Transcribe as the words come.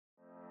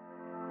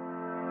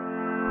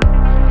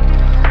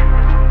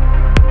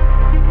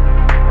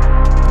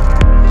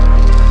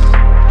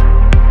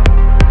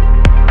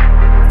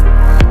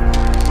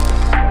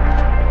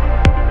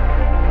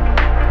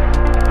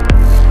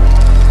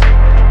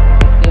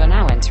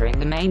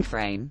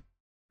Mainframe.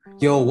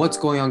 Yo, what's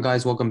going on,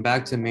 guys? Welcome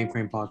back to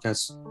Mainframe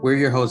Podcast. We're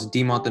your hosts,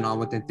 Dheemanth and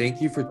Anwith, and thank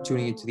you for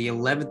tuning into the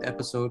 11th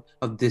episode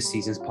of this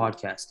season's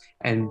podcast.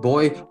 And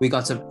boy, we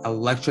got some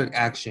electric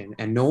action.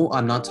 And no,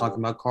 I'm not talking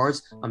about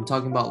cars. I'm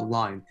talking about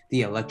Lime,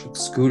 the electric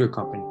scooter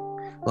company.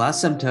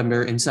 Last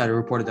September, Insider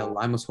reported that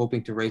Lime was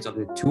hoping to raise up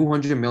to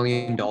 $200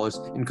 million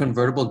in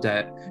convertible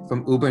debt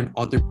from Uber and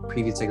other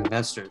previous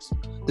investors.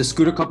 The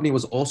scooter company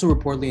was also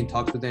reportedly in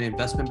talks with an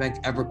investment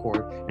bank,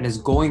 Evercore, and is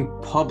going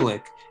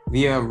public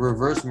via a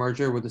reverse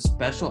merger with a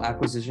special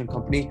acquisition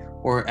company,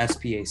 or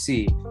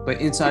SPAC. But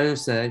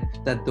insiders said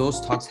that those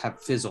talks have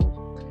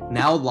fizzled.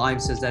 Now Lime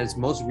says that its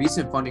most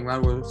recent funding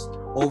round was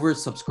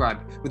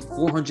oversubscribed with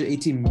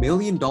 $418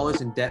 million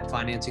in debt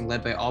financing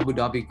led by Abu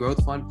Dhabi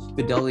Growth Fund,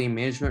 Fidelity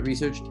Management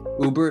Research,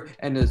 Uber,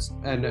 and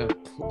a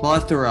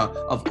plethora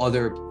of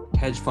other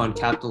hedge fund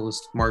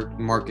capitalist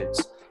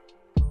markets.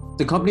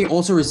 The company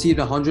also received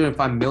a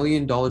 $105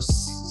 million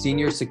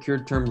senior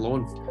secured term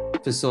loan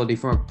facility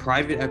from a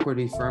private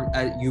equity firm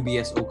at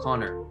UBS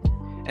O'Connor.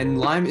 And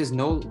Lime is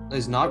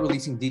not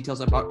releasing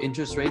details about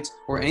interest rates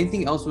or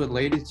anything else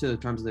related to the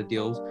terms of the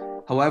deals.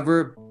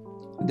 However,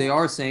 they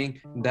are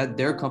saying that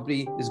their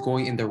company is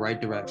going in the right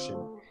direction.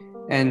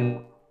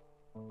 And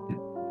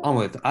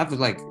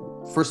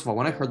first of all,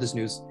 when I heard this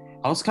news,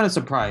 I was kind of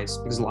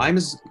surprised because Lime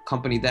is a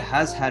company that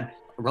has had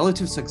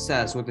relative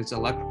success with its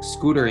electric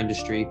scooter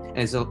industry and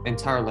its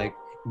entire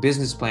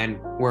business plan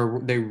where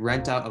they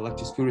rent out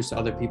electric scooters to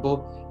other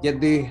people, yet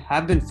they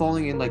have been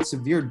falling in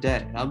severe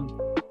debt. I'm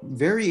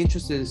very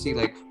interested to see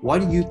why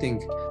do you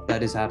think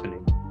that is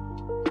happening?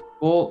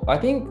 Well, I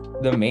think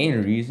the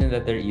main reason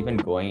that they're even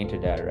going into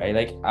debt,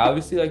 right?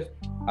 Obviously,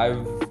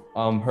 I've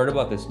heard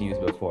about this news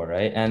before,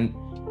 right? And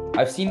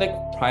I've seen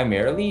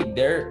primarily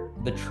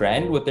the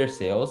trend with their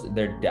sales,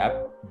 their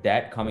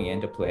debt coming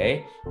into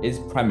play is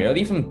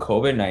primarily from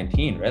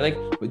COVID-19, right?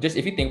 Just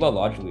if you think about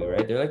logically,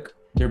 right?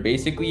 They're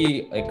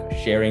basically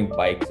sharing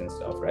bikes and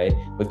stuff, right?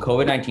 With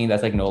COVID-19,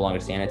 that's no longer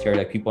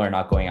sanitary. People are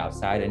not going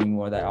outside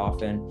anymore that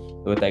often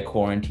with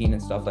quarantine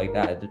and stuff like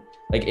that.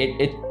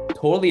 It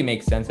totally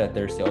makes sense that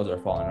their sales are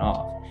falling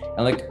off.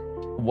 And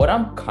what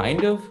I'm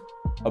kind of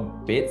a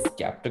bit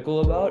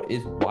skeptical about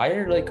is why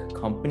are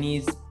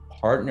companies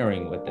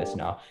partnering with this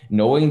now,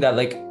 knowing that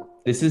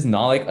this is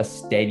not a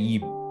steady,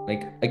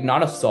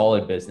 not a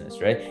solid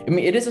business, right? I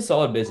mean, it is a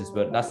solid business,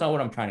 but that's not what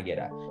I'm trying to get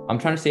at. I'm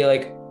trying to say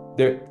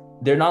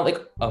they're not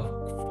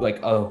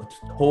a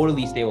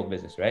totally stable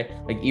business, right?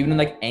 Even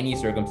in any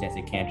circumstance,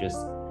 it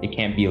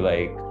can't be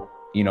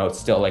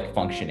still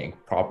functioning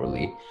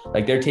properly.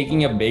 They're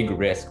taking a big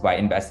risk by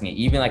investing it,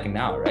 even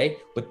now, right?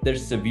 With their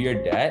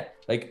severe debt,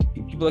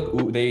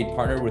 people they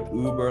partner with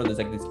Uber.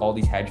 There's all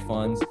these hedge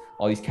funds,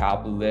 all these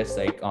capitalists,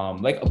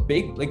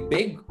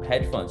 big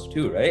hedge funds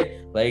too,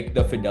 right?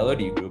 The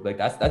Fidelity Group,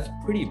 that's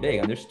pretty big,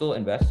 and they're still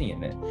investing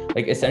in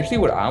it. Essentially,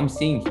 what I'm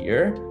seeing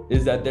here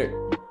is that they're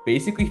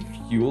basically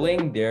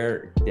fueling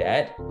their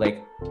debt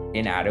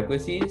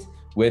inadequacies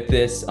with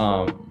this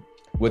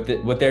with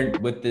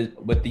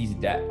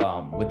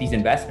these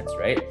investments,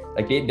 right?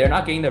 They're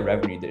not getting the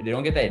revenue, they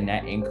don't get that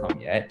net income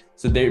yet,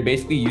 so they're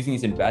basically using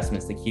these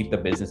investments to keep the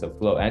business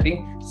afloat. And I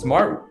think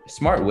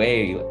smart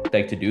way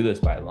to do this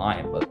by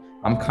Lime. But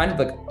I'm kind of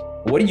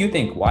what do you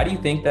think? Why do you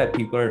think that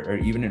people are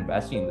even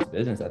investing in this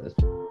business at this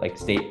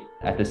state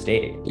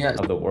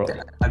of the world?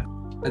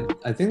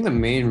 I think the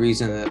main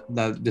reason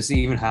that this is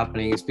even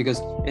happening is because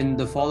in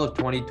the fall of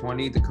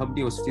 2020, the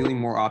company was feeling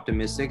more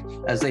optimistic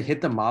as they hit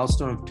the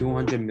milestone of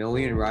 200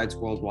 million rides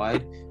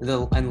worldwide.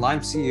 And Lime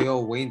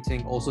CEO Wayne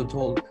Ting also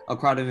told a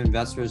crowd of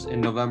investors in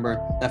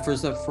November that for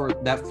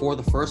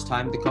the first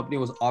time, the company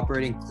was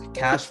operating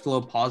cash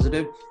flow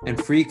positive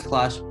and free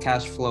cash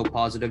flow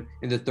positive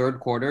in the third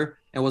quarter,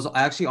 and was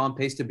actually on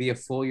pace to be a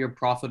full year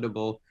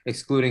profitable,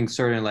 excluding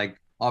certain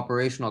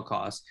operational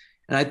costs.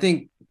 And I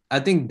think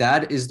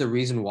that is the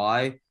reason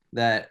why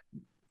that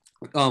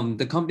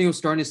the company was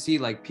starting to see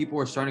people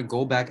were starting to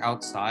go back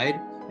outside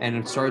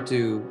and start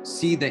to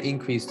see the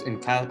increase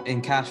in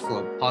cash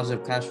flow,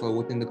 positive cash flow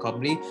within the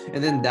company.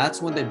 And then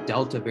that's when the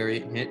Delta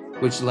variant hit,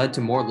 which led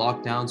to more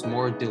lockdowns,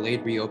 more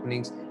delayed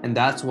reopenings. And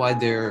that's why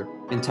their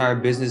entire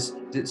business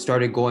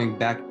started going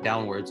back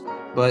downwards.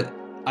 But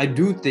I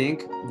do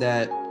think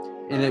that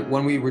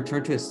when we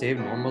return to a state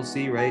of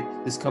normalcy, right,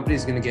 this company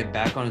is going to get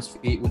back on its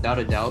feet without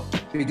a doubt,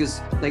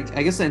 because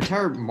I guess the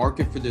entire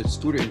market for the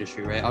scooter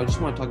industry, right, I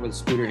just want to talk about the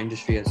scooter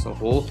industry as a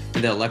whole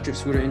and the electric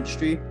scooter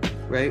industry,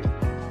 right,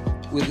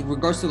 with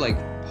regards to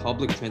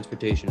public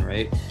transportation,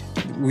 right,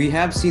 we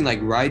have seen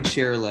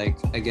rideshare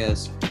I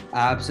guess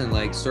apps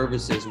and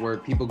services where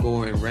people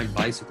go and rent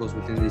bicycles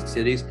within these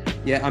cities.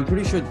 Yeah, I'm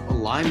pretty sure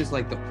Lime is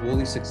the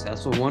only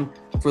successful one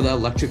for the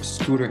electric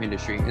scooter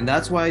industry, and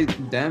that's why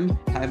them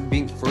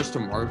being first to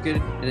market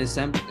and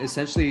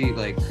essentially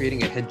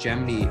creating a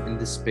hegemony in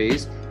this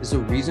space is the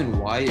reason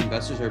why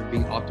investors are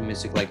being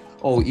optimistic.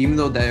 Even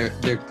though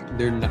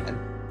they're not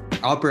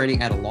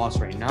operating at a loss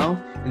right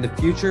now, in the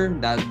future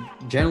that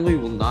generally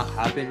will not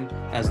happen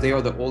as they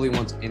are the only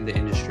ones in the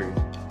industry.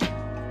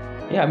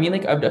 Yeah, I mean,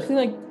 I've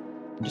definitely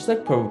just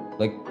like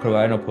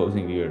provide an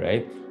opposing view,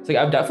 right? It's like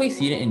I've definitely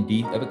seen it in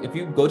if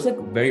you go to like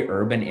very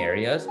urban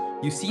areas,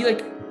 you see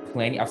like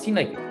plenty. I've seen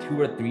like 2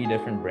 or 3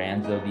 different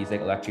brands of these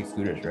like electric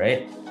scooters,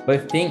 right?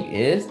 But the thing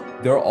is,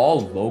 they're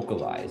all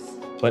localized.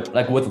 But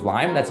like with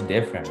Lime, that's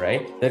different,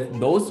 right? That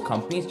those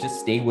companies just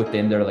stay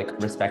within their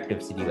like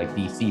respective city, like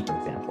DC, for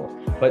example.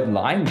 But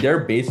Lime, they're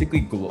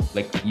basically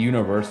like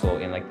universal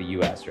in like the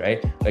US,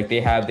 right? Like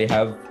they have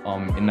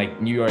in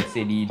like New York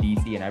City,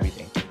 DC, and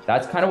everything.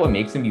 That's kind of what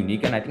makes them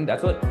unique, and I think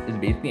that's what is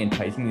basically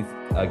enticing these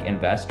like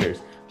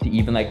investors to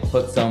even like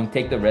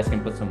take the risk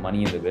and put some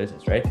money in the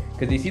business, right?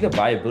 Because they see the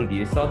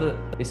viability, they saw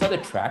the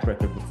track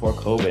record before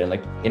COVID, and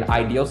like in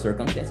ideal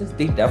circumstances,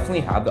 they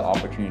definitely have the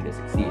opportunity to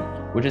succeed,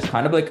 which is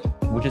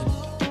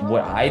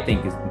what I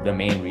think is the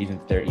main reason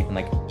they're even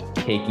like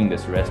taking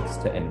this risks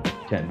to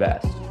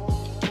invest.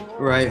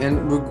 Right,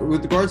 and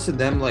with regards to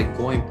them like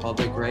going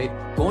public, right?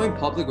 Going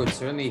public would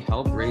certainly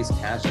help raise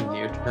cash in the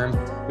near term,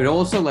 but it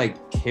also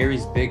like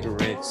carries big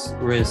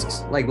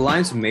risks. Like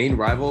Lime's main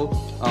rival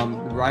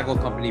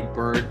company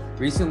Bird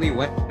recently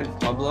went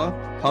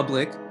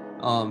public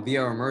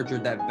via a merger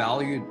that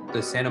valued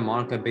the Santa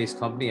Monica-based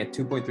company at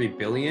 2.3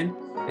 billion,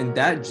 and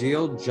that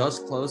deal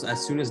just closed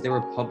as soon as they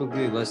were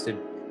publicly listed.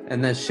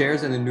 And the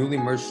shares in the newly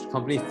merged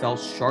company fell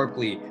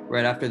sharply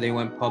right after they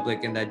went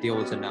public and that deal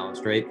was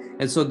announced, right?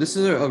 And so this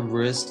is a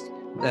risk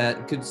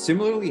that could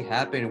similarly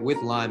happen with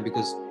Lime,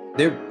 because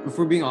if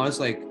we're being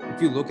honest, like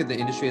if you look at the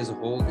industry as a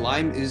whole,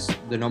 Lime is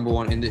the number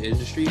one in the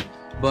industry.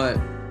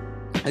 But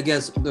I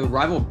guess the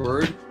rival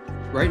Bird,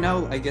 right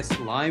now, I guess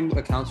Lime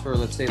accounts for,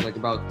 let's say, like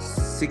about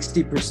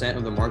 60%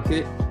 of the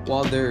market,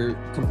 while their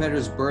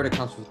competitors Bird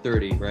accounts for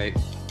 30, right?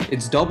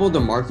 It's double the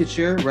market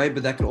share, right?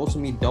 But that could also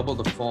mean double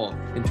the fall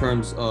in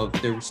terms of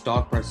their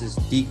stock prices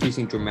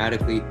decreasing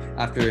dramatically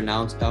after the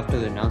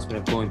announcement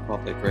of going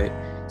public, right?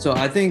 So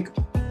I think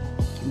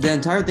the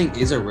entire thing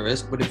is a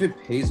risk, but if it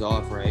pays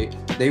off, right,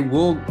 they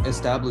will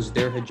establish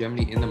their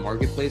hegemony in the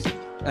marketplace,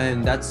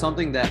 and that's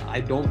something that I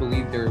don't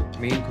believe their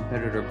main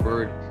competitor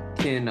Bird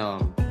can,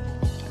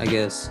 I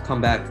guess, come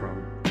back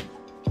from.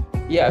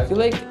 Yeah, I feel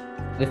like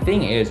the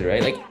thing is,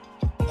 right, like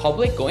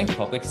going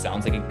public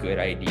sounds like a good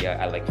idea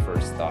at like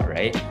first thought,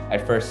 right?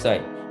 At first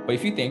sight. But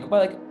if you think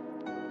about like,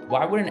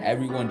 why wouldn't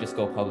everyone just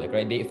go public,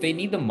 right? If they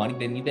need the money,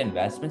 they need the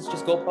investments,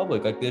 just go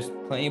public. Like there's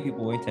plenty of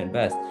people willing to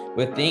invest.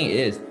 But the thing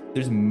is,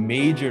 there's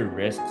major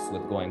risks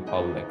with going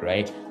public,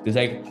 right? There's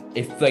like,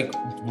 if like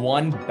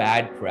one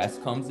bad press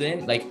comes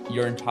in, like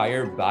your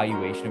entire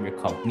valuation of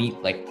your company,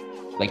 like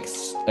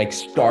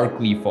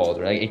starkly falls,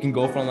 right? It can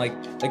go from like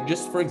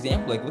just for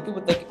example, like look at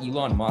what like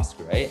Elon Musk,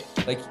 right?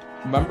 Like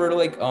remember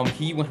like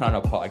he went on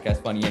a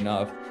podcast, funny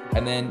enough,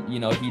 and then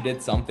he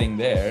did something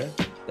there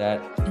that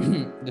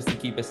just to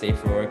keep a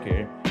safe work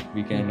here,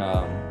 we can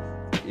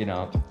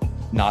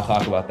not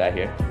talk about that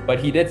here, but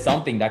he did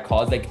something that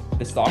caused like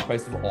the stock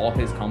price of all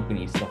his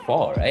companies to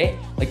fall, right?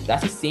 Like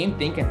that's the same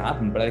thing can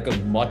happen, but like a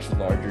much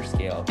larger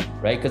scale,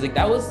 right? Because like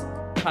that was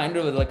kind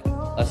of like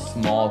a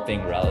small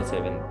thing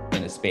relative in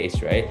the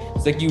space, right?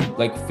 It's like you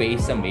like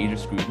face some major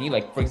scrutiny,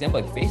 like for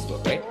example, like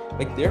Facebook, right?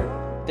 Like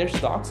their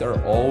stocks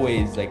are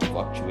always like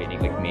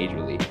fluctuating like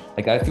majorly.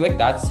 Like I feel like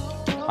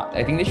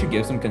I think they should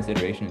give some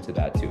consideration to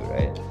that too,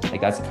 right? Like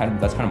that's kind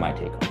of my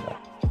take on that.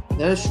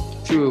 That's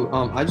true.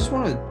 I just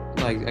want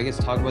to like I guess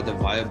talk about the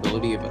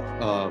viability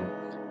of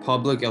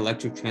public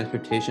electric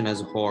transportation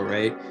as a whole,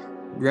 right?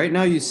 Right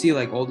now you see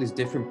like all these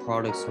different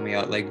products coming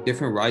out, like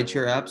different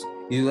rideshare apps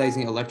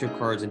utilizing electric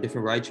cars and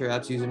different rideshare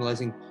apps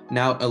utilizing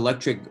now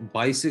electric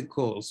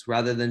bicycles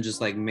rather than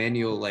just like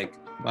manual like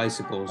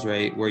bicycles,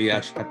 right? Where you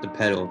actually have to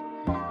pedal,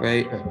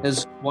 right? I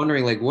was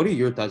wondering, like, what are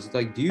your thoughts?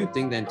 Like, do you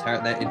think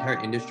that entire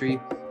industry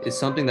is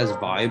something that's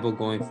viable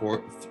going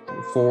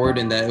forward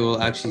and that it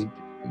will actually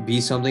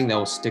be something that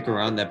will stick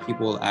around, that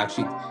people will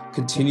actually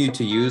continue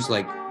to use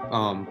like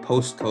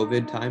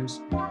post-COVID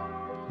times?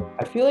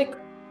 I feel like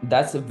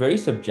that's a very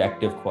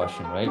subjective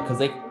question, right? Because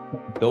like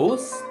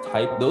those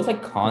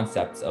like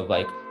concepts of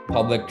like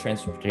public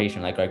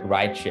transportation, like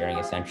ride sharing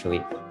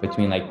essentially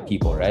between like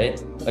people,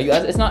 right? Like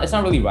it's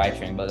not really ride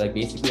sharing, but like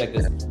basically like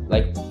this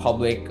like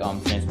public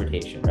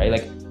transportation, right?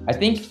 Like I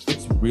think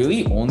it's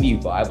really only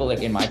viable,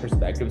 like in my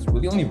perspective, it's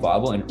really only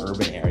viable in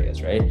urban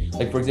areas, right?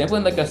 Like for example,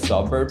 in like a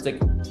suburbs,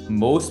 like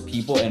most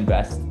people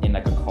invest in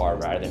like a car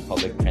rather than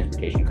public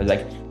transportation because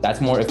like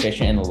that's more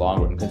efficient in the long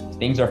run because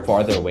things are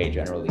farther away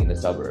generally in the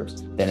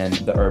suburbs than in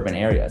the urban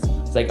areas.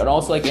 It's like, and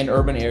also like in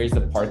urban areas,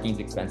 the parking is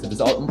expensive.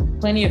 There's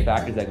plenty of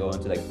factors that go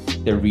into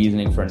like the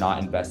reasoning for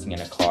not investing in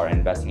a car and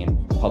investing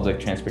in public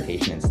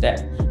transportation instead.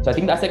 So I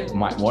think that's like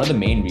one of the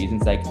main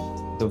reasons, like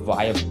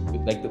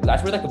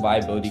that's where like the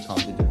viability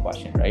comes into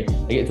question, right?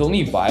 Like it's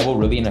only viable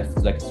really in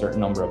a certain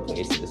number of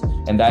places,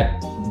 and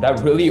that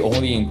really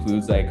only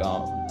includes like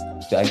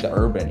the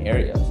urban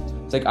areas.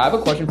 So like I have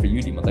a question for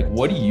you, Dheemanth. Like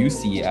what do you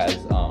see as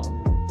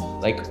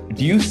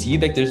do you see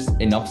like there's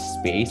enough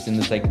space in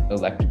this like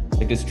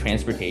this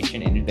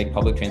transportation and like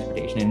public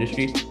transportation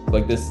industry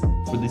like this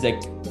for these like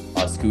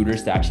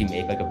scooters to actually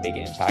make like a big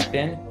impact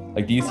in?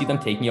 Like, do you see them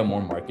taking up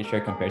more market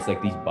share compared to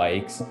like these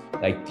bikes,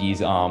 like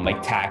these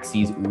like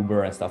taxis,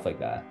 Uber and stuff like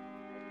that?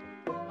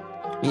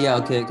 Yeah,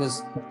 okay,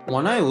 because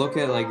when I look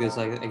at like this,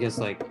 like I guess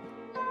like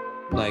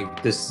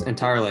this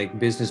entire like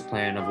business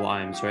plan of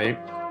Limes, right?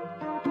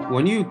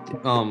 When you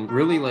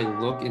really like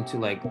look into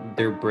like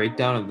their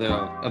breakdown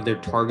of their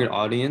target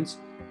audience,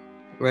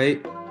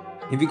 right?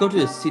 If you go to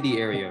the city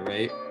area,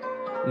 right?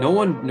 No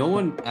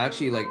one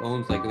actually like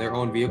owns like their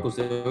own vehicles.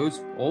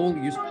 Those all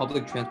use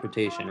public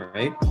transportation,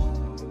 right?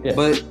 Yeah.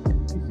 But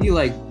you see,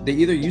 like they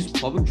either use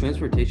public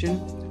transportation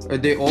or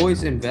they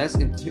always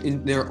invest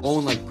in their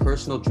own like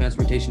personal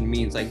transportation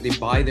means. Like they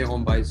buy their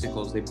own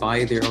bicycles, they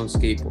buy their own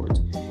skateboards.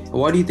 And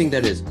why do you think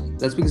that is?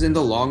 That's because in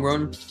the long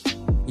run,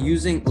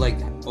 using like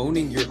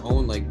owning your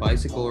own like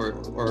bicycle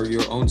or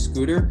your own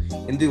scooter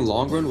in the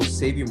long run will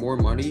save you more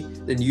money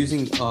than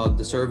using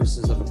the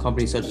services of a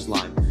company such as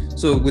Lime.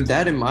 So with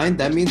that in mind,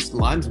 that means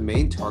Lime's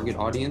main target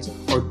audience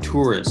are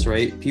tourists,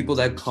 right? People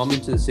that come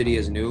into the city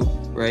as new,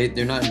 right?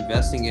 They're not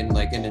investing in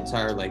like an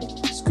entire like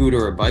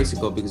scooter or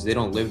bicycle because they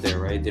don't live there,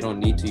 right? They don't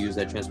need to use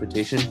that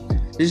transportation.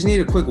 They just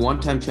need a quick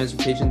one-time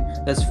transportation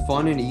that's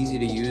fun and easy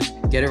to use,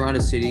 get around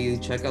a city,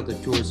 check out the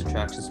tourist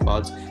attraction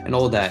spots and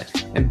all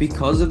that. And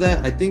because of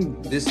that, I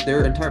think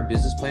their entire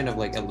business plan of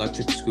like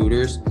electric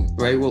scooters,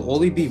 right, will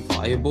only be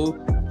viable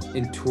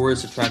in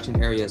tourist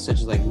attraction areas such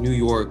as like New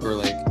York or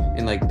like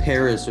in like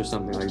Paris or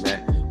something like that,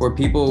 where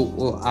people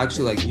will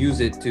actually like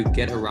use it to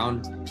get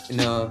around in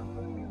a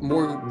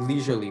more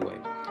leisurely way.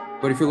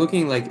 But if you're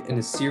looking like in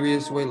a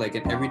serious way, like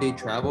in everyday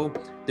travel,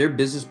 their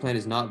business plan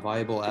is not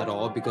viable at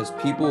all because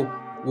people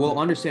will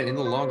understand in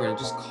the long run it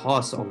just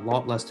costs a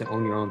lot less to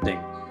own your own thing.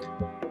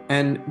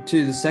 And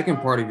to the second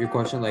part of your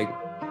question, like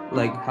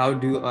how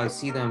do I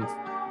see them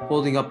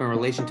holding up in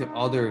relation to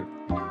other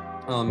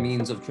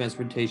means of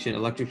transportation,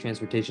 electric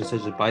transportation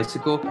such as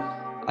bicycle?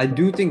 I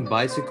do think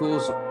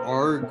bicycles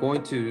are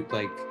going to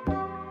like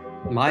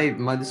my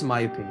this is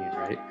my opinion,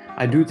 right?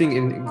 I do think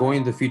in going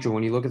in the future,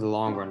 when you look at the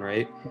long run,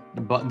 right,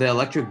 but the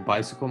electric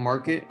bicycle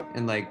market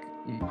and like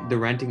the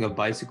renting of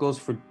bicycles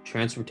for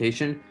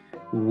transportation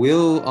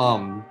will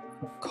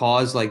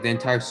cause like the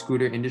entire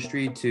scooter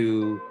industry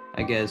to,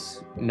 I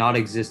guess, not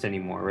exist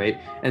anymore, right?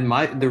 And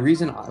the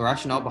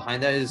rationale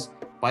behind that is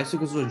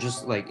bicycles are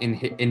just like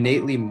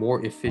innately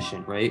more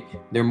efficient, right?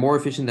 They're more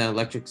efficient than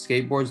electric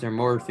skateboards. They're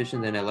more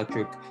efficient than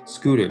electric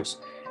scooters.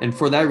 And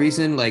for that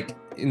reason, like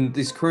in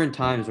these current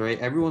times, right,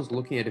 everyone's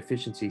looking at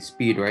efficiency,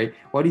 speed, right?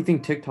 Why do you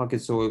think TikTok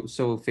is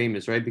so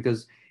famous, right?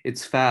 Because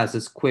it's fast,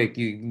 it's quick,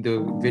 the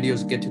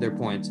videos get to their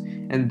points.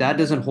 And that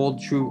doesn't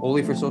hold true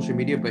only for social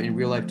media, but in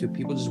real life too.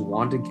 People just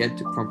want to get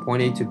from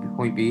point A to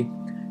point B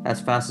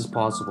as fast as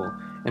possible.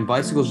 And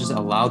bicycles just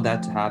allow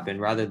that to happen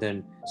rather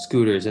than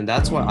scooters. And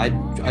that's why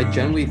I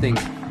generally think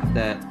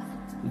that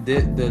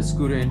the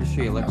scooter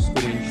industry, electric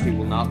scooter industry,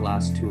 will not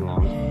last too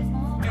long.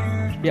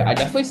 Yeah, I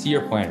definitely see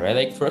your point, right?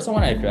 Like, first I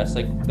want to address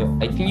like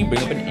I think you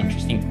bring up an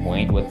interesting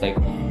point with like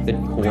the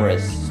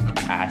tourist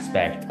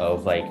aspect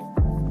of like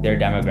their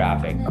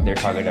demographic, their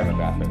target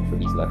demographic for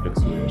these electric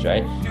scooters,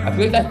 right? I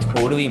feel like that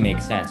totally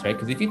makes sense, right?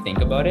 Because if you think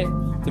about it,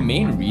 the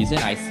main reason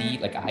I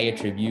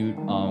attribute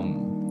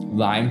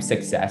Lime's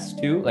success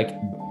to like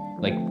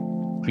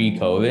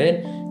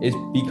pre-COVID is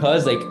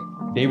because like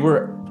they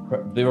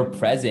were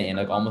present in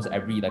like almost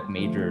every like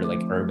major like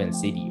urban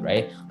city,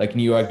 right? Like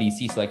New York,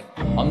 DC. So like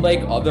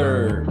unlike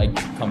other like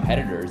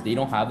competitors, they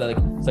don't have that. Like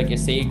it's like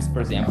say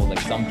for example, like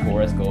some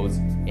tourist goes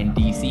in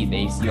DC,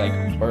 they see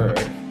like bird,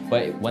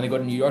 but when they go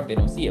to New York, they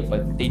don't see it.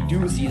 But they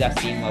do see that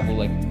same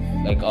level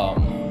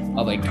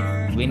of like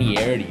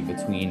linearity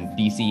between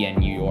DC and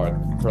New York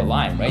for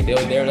Lime, right?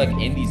 They're like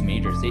in these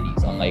major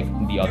cities, unlike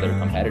the other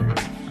competitors.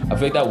 I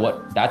feel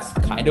like that's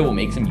kind of what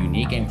makes them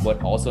unique and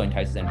what also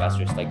entices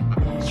investors to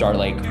like start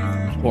like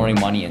pouring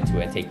money into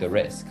it and take the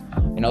risk.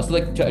 And also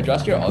like to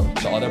address the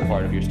other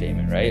part of your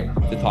statement, right?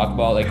 To talk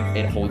about like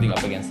it holding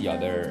up against the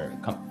other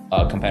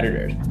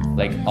competitors,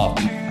 like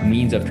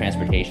means of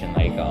transportation,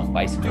 like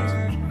bicycles.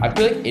 I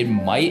feel like it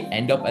might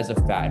end up as a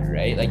fad,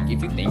 right? Like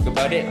if you think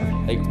about it,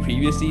 like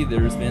previously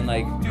there's been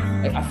like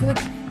I feel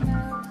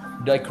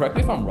like correct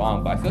me if I'm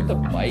wrong, but I feel like the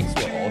bikes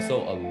were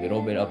also a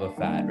little bit of a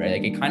fad, right?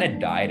 Like it kind of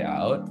died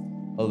out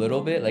a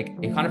little bit, like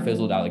it kind of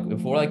fizzled out. Like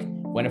before, like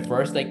when it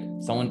first like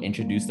someone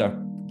introduced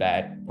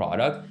that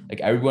product,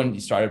 like everyone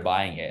started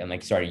buying it and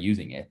like started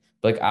using it.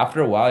 But like after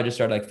a while, it just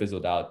started like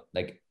fizzled out,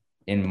 like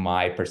in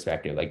my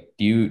perspective. Like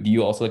do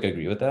you also like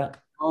agree with that?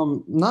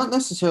 Not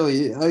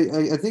necessarily.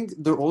 I think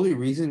the only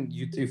reason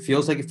it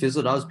feels like it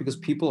fizzled out is because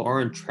people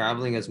aren't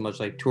traveling as much,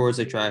 like tourist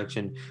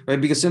attraction, right?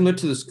 Because similar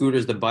to the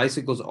scooters, the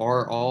bicycles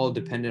are all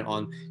dependent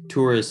on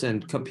tourists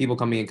and people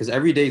coming in. Because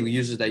everyday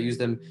users that use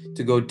them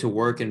to go to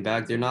work and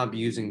back, they're not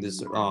using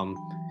this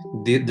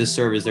the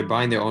service. They're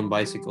buying their own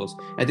bicycles.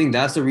 I think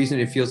that's the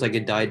reason it feels like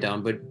it died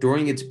down. But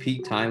during its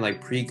peak time,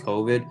 like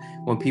pre-COVID,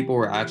 when people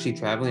were actually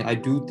traveling, I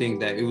do think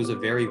that it was a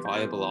very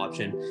viable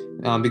option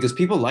because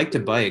people like to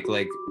bike.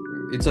 Like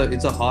it's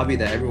a hobby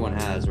that everyone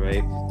has,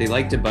 right? They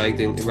like to bike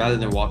rather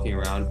than walking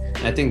around.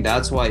 And I think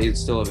that's why it's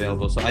still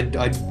available. So I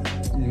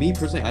me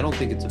personally, I don't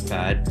think it's a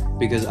fad,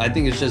 because I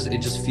think it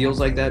just feels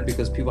like that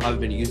because people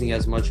haven't been using it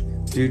as much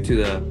due to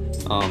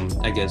the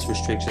I guess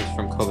restrictions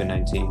from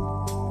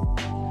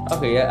COVID-19.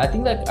 Okay, yeah, I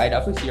think like I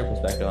definitely see your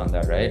perspective on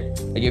that, right?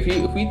 Like if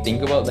we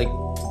think about like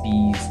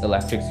these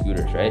electric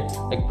scooters, right?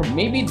 Like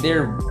maybe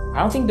I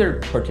don't think they're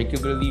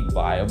particularly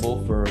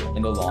viable for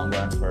in the long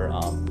run for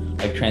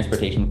like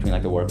transportation between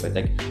like the workplace,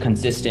 like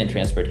consistent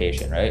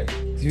transportation, right?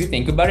 Because if you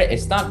think about it,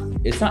 it's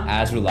not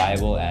as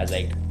reliable as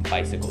like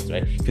bicycles,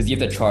 right? Because you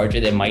have to charge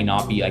it. It might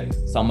not be like,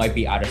 some might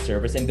be out of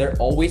service, and they're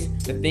always,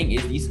 the thing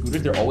is, these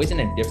scooters, they're always in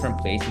a different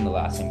place than the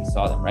last time you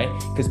saw them, right?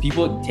 Because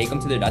people take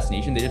them to their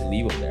destination, they just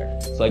leave them there.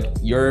 So like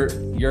your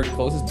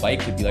closest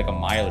bike could be like a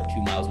mile or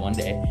 2 miles one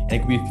day, and it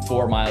could be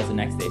 4 miles the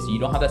next day. So you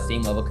don't have that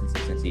same level of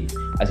consistency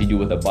as you do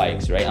with the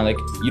bikes, right? And like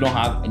you don't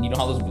have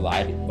those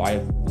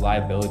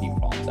reliability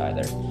problems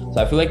either.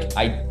 So I feel like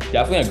I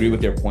definitely agree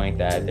with your point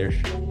that there's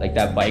like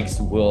that bikes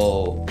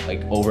will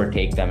like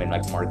overtake them in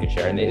like market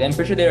share, and I'm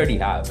pretty sure they already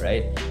have,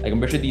 right? Like I'm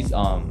pretty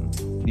sure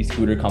these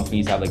scooter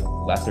companies have like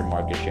lesser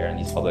market share in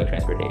these public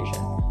transportation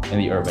in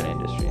the urban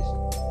industries.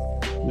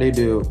 They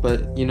do,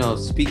 but you know,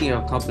 speaking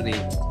of company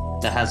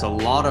that has a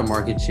lot of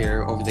market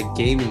share over the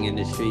gaming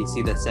industry, you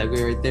see that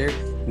segue right there?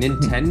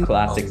 Nintendo.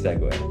 Classic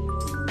segue.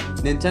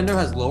 Nintendo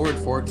has lowered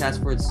forecasts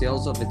for its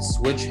sales of its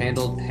Switch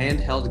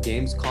handheld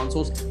games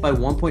consoles by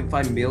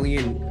 1.5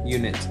 million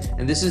units,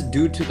 and this is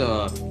due to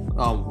the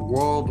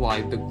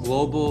the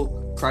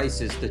global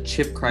crisis, the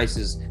chip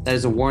crisis, that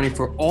is a warning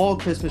for all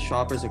Christmas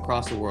shoppers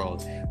across the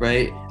world,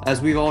 right?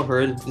 As we've all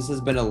heard, this has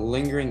been a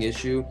lingering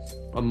issue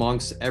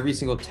amongst every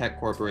single tech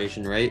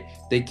corporation, right?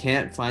 They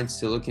can't find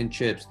silicon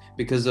chips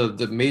because of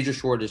the major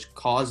shortage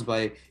caused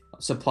by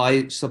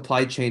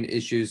supply chain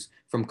issues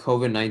from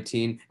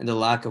COVID-19 and the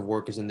lack of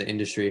workers in the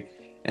industry.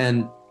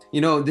 And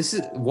you know, this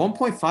is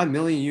 1.5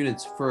 million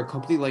units for a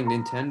company like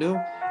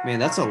Nintendo. Man,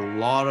 that's a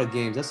lot of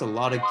games. That's a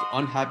lot of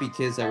unhappy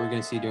kids that we're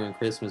gonna see during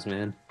Christmas,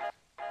 man.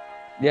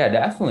 Yeah,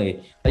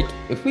 definitely. Like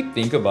if we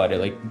think about it,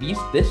 like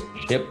this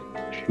chip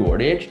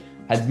shortage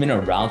has been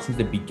around since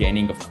the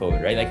beginning of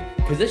COVID, right? Like,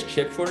 because this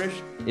chip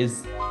shortage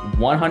is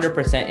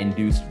 100%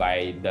 induced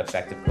by the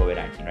effect of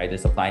COVID-19, right? The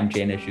supply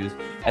chain issues,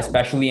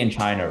 especially in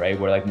China, right?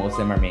 Where like most of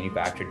them are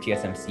manufactured,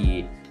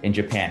 TSMC in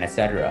Japan,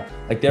 etc.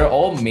 Like they're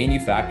all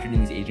manufactured in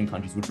these Asian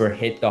countries, which were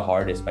hit the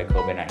hardest by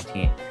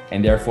COVID-19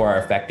 and therefore are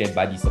affected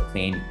by these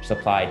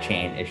supply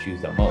chain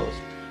issues the most.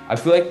 I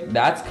feel like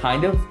that's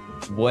kind of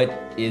we're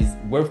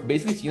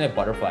basically seeing a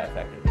butterfly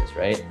effect of this,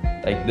 right?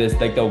 Like this,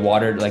 like the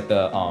water, like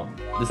the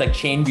this like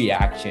chain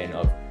reaction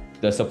of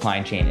the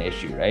supply chain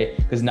issue, right?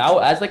 Because now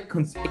as like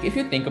if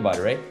you think about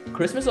it, right,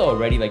 Christmas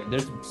already, like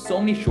there's so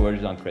many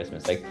shortages on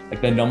Christmas,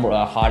 like the number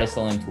of hottest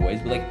selling toys,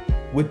 but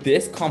like with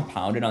this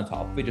compounded on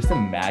top of it, just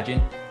imagine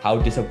how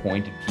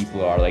disappointed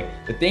people are. Like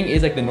the thing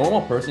is, like the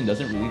normal person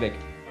doesn't really like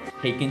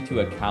take into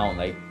account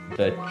like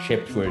the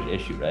chip shortage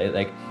issue, right?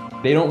 Like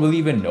they don't really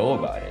even know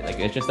about it. Like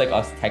it's just like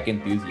us tech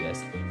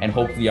enthusiasts, and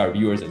hopefully our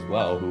viewers as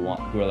well, who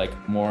are like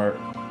more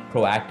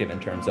proactive in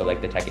terms of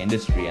like the tech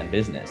industry and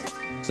business.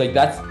 So like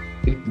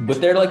but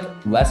they're like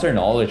lesser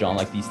knowledge on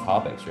like these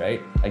topics, right?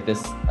 Like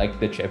this, like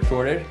the chip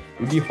shortage,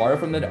 it would be hard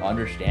for them to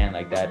understand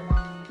like that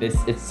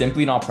it's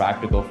simply not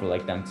practical for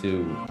like them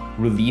to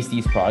release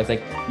these products.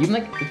 Like even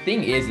like the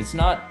thing is, it's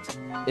not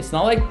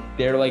like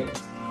they're like,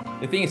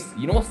 the thing is,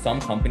 you know what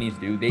some companies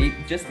do? They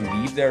just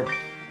leave their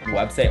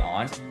website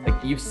on,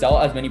 like you sell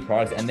as many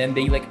products, and then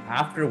they like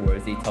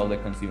afterwards they tell the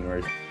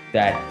consumers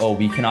that, oh,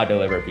 we cannot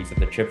deliver because of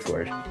the chip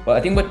shortage. But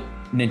I think what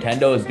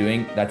Nintendo is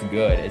doing that's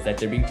good is that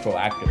they're being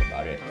proactive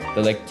about it.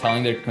 They're like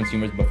telling their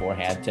consumers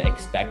beforehand to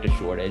expect a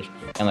shortage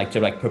and like to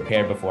like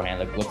prepare beforehand,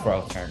 like look for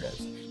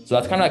alternatives. So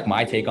that's kind of like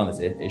my take on this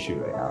issue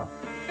right now.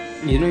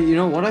 You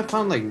know what I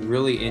found like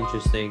really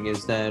interesting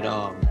is that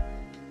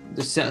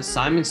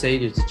Simon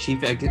Sage, the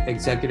chief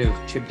executive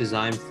chip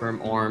design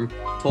firm ARM,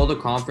 told a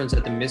conference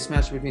that the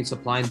mismatch between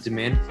supply and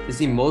demand is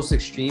the most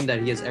extreme that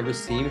he has ever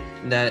seen,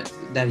 and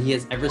that he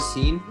has ever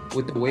seen,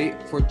 with the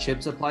wait for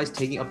chip supplies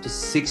taking up to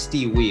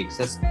 60 weeks.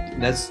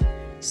 That's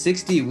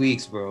 60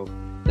 weeks, bro.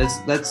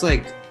 That's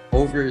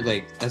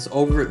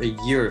over a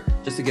year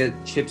just to get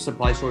chip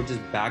supply shortages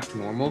back to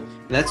normal.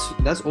 And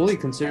that's only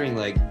considering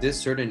like this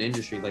certain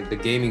industry, like the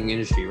gaming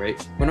industry,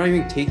 right? We're not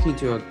even taking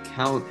into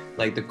account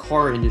like the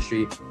car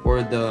industry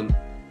or the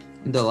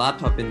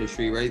laptop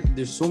industry, right?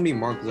 There's so many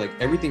markets, like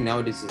everything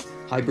nowadays is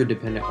hyper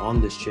dependent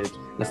on this chip.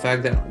 The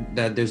fact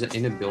that there's an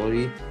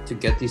inability to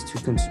get these to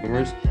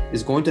consumers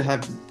is going to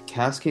have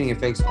cascading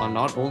effects on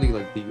not only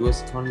like the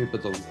US economy,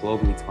 but the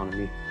global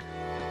economy.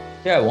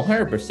 Yeah,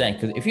 100%.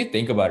 Because if you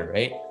think about it,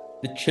 right,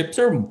 the chips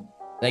are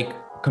like,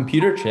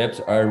 computer chips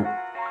are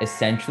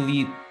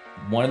essentially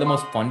one of the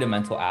most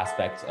fundamental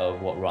aspects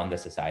of what run the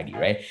society,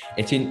 right?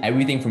 It's in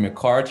everything from your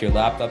car to your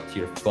laptop to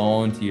your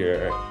phone to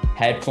your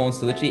headphones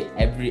to literally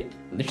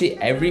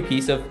every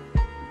piece of,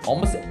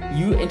 almost,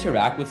 you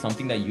interact with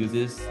something that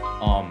uses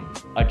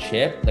a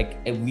chip like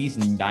at least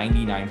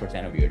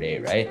 99% of your day,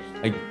 right?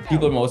 Like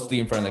people are mostly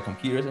in front of the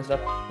computers and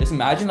stuff. Just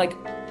imagine like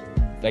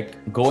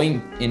like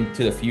going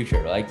into the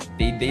future, like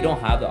they don't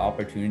have the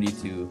opportunity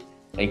to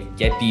like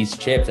get these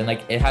chips, and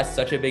like it has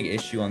such a big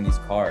issue on these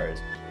cars,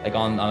 like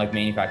on like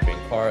manufacturing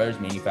cars,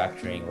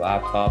 manufacturing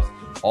laptops,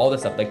 all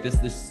this stuff. Like this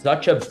is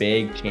such a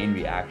big chain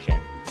reaction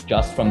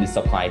just from the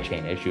supply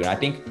chain issue. And I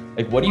think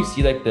like, what do you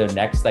see like the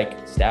next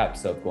like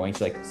steps of going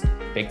to like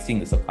fixing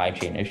the supply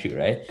chain issue,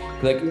 right?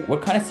 Like we're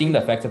kind of seeing the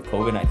effects of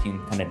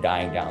COVID-19 kind of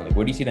dying down. Like,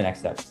 where do you see the next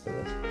steps for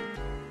this?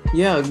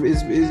 Yeah,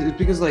 it's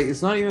because like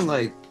it's not even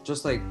like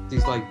just like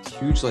these like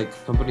huge like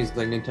companies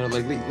like Nintendo,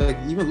 like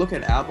even look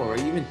at Apple, right?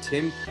 Even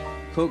Tim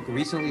Cook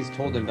recently has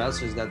told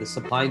investors that the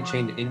supply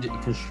chain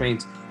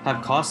constraints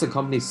have cost the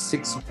company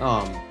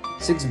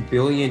 $6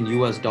 billion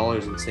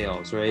in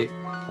sales, right?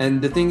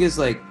 And the thing is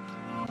like,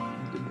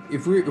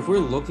 if we're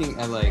looking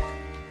at like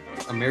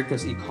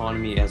America's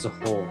economy as a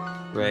whole,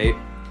 right?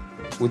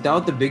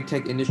 Without the big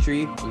tech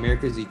industry,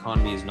 America's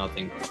economy is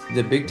nothing.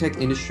 The big tech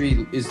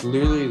industry is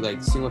literally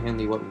like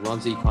single-handedly what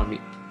runs the economy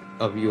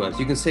of US.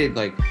 You can say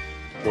like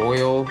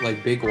oil,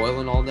 like big oil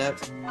and all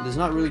that. It's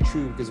not really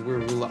true because we're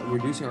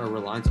reducing our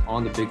reliance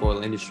on the big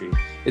oil industry.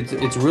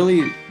 It's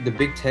really the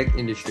big tech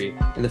industry,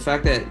 and the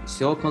fact that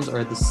silicons are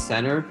at the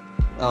center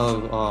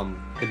of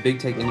the big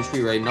tech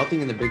industry, right?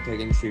 Nothing in the big tech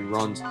industry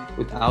runs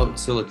without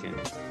silicon.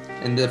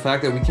 And the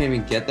fact that we can't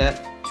even get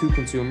that to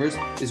consumers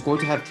is going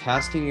to have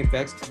cascading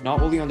effects,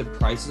 not only on the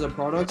prices of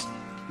products,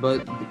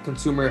 but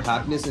consumer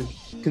happiness and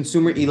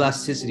consumer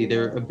elasticity,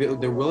 their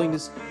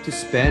willingness to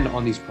spend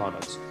on these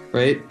products,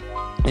 right?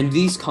 And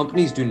these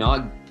companies do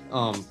not,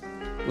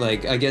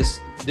 like, I guess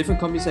different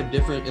companies have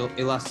different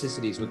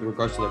elasticities with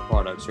regards to their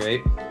products,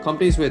 right?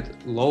 Companies with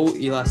low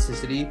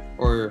elasticity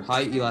or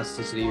high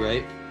elasticity,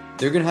 right?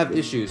 They're gonna have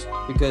issues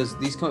because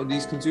these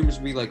consumers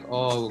will be like,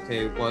 oh,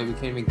 okay, well, we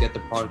can't even get the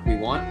product we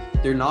want.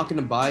 They're not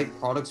gonna buy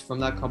products from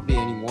that company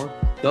anymore,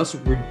 thus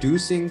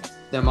reducing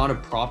the amount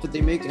of profit they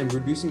make and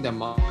reducing the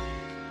amount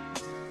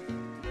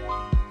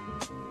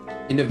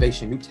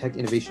innovation, new tech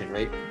innovation,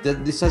 right?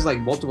 This has like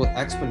multiple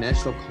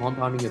exponential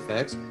compounding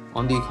effects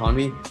on the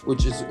economy,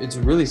 which is, it's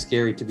really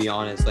scary, to be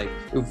honest. Like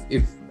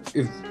if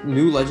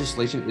new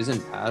legislation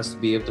isn't passed to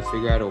be able to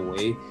figure out a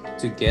way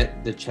to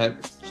get the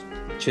chip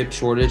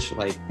shortage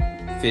like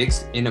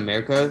fixed in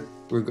America,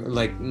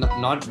 like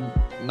not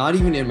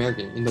even in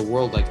America, in the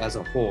world, like as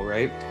a whole,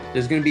 right?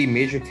 There's going to be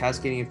major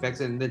cascading effects,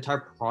 and the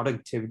entire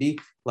productivity,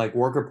 like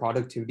worker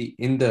productivity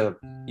in the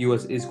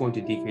US is going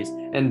to decrease.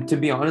 And to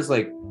be honest,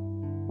 like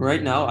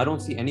right now, I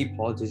don't see any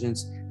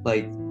politicians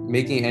like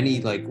making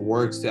any like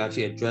works to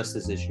actually address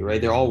this issue,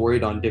 right? They're all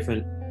worried on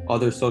different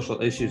other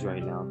social issues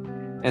right now.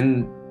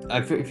 And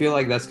I feel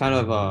like that's kind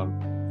of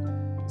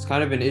it's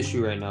kind of an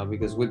issue right now,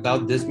 because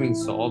without this being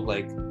solved,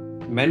 like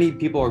many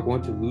people are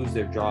going to lose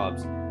their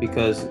jobs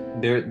because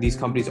these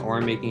companies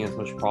aren't making as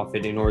much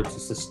profit in order to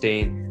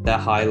sustain that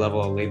high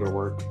level of labor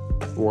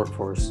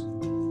workforce.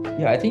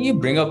 Yeah, I think you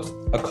bring up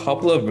a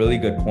couple of really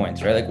good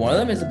points, right? Like one of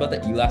them is about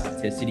the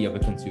elasticity of a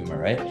consumer,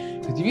 right?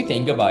 Because if you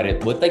think about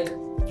it, with like,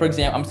 for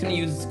example, I'm just going to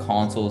use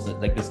consoles,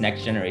 like this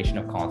next generation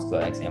of consoles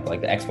as an example,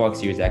 like the Xbox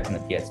Series X and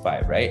the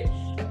PS5, right?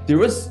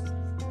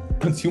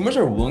 Consumers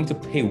are willing to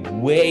pay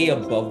way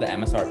above the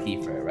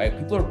MSRP for it, right?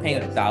 People are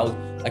paying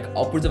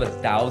upwards of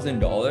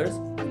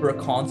 $1,000 for a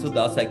console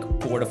that's like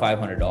 $400 to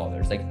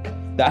 $500.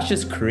 Like that's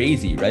just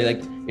crazy, right?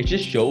 Like it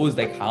just shows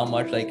like how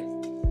much like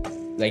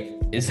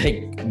it's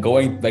like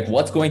going, like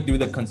what's going through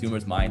the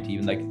consumer's mind to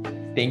even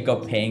like think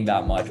of paying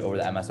that much over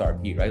the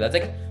MSRP, right? That's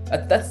like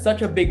that's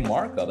such a big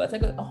markup. That's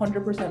like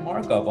 100%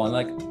 markup on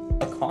like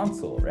a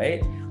console,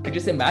 right? Like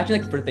just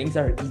imagine like for things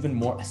that are even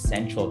more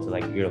essential to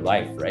like your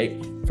life,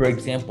 right? For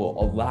example,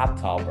 a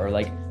laptop, or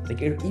like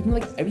even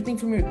like everything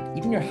from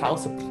your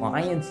house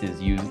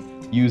appliances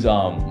use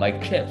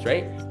like chips,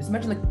 right? Just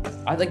imagine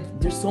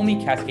there's so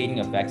many cascading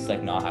effects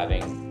like not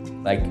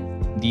having like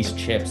these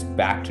chips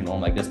back to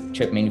normal, like this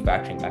chip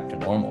manufacturing back to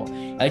normal.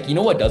 Like, you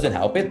know what doesn't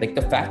help it? Like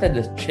the fact that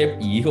the chip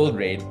yield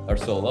rates are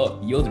so low,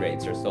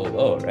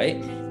 right?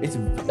 It's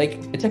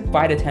like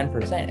 5 to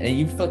 10%. And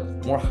you feel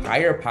like more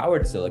higher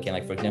powered silicon,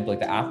 like for example,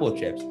 like the Apple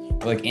chips,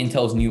 or like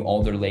Intel's new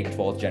Alder Lake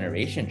 12th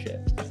generation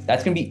chips.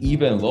 That's gonna be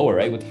even lower,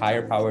 right? With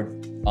higher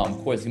powered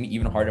cores, it's gonna be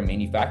even harder to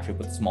manufacture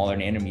with smaller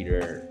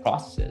nanometer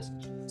processes.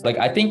 So like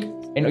I think,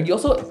 and you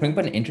also bring up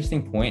an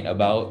interesting point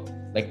about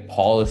like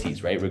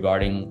policies, right?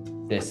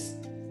 Regarding this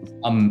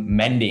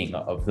mending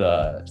of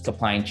the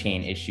supply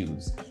chain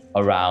issues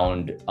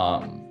around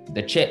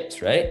the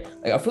chips, right?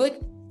 Like I feel like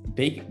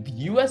the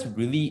US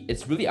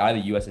it's really out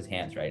of the US's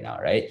hands right now,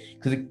 right?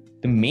 Because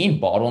the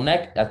main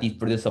bottleneck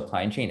for the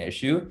supply chain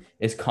issue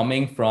is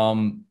coming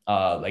from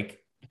like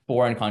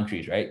foreign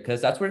countries, right?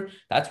 Because that's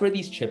where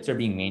these chips are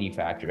being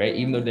manufactured, right?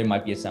 Even though they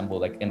might be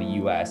assembled like in the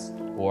US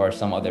or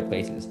some other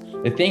places.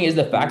 The thing is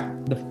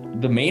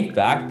the main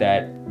fact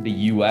that the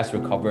US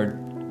recovered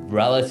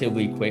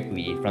relatively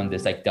quickly from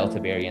this like Delta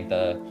variant,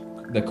 the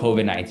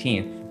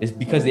COVID-19, is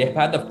because they've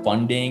had the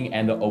funding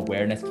and the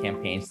awareness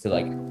campaigns to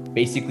like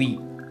basically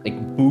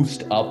like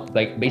boost up,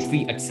 like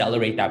basically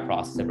accelerate that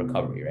process of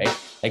recovery, right?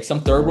 Like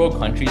some third world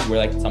countries where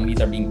like some of these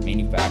are being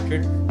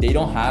manufactured, they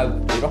don't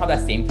have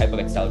that same type of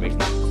acceleration,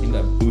 same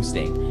type of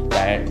boosting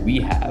that we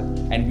have,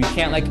 and we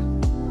can't like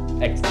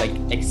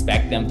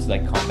expect them to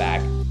like come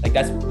back. Like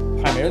that's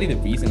primarily the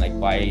reason like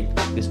why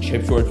this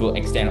chip shortage will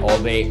extend all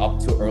the way up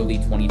to early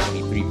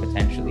 2023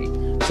 potentially.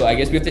 So I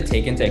guess we have to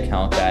take into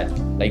account that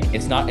like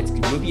it's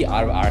really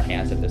out of our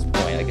hands at this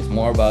point. Like it's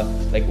more about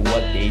like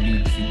what they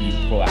do to be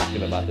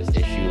proactive about this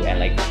issue and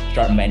like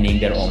start mending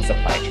their own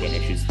supply chain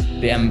issues.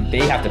 They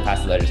have to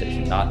pass the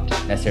legislation, not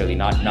necessarily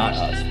not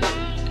us,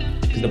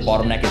 because the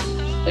bottleneck is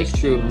like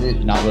true,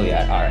 not really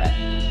at our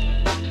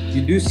end.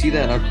 You do see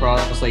that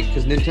across like,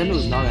 because Nintendo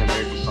is not an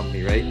American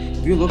company, right?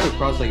 If you look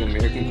across like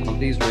American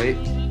companies, right,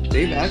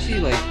 they've actually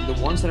like the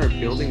ones that are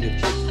building the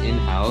chips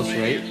in-house,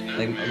 right?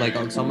 Like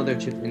on some of their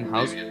chips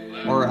in-house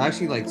are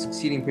actually like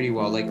succeeding pretty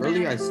well. Like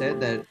earlier I said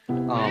that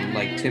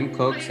like Tim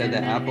Cook said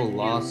that Apple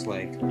lost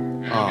like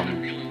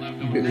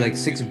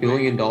 $6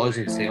 billion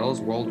in sales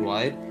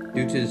worldwide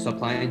due to the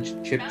supply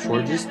and chip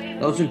shortages.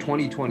 That was in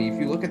 2020. If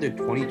you look at their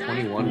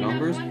 2021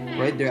 numbers,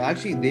 right, they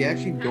actually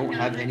don't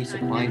have any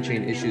supply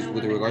chain issues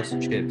with regards to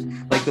chips.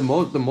 Like the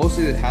most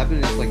that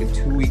happened is like a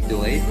 2-week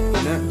delay.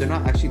 They're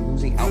not actually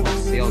losing out on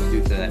sales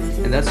due to that,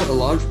 and that's a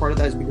large part of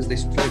that is because they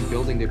started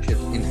building their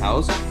chips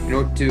in-house in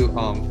order to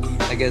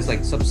I guess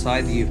like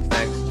subside the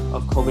effects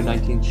of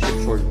COVID-19 chip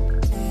shortage.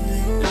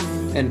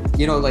 And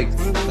you know, like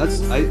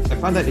that's I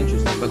find that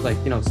interesting. But like,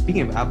 you know,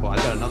 speaking of Apple, I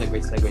got another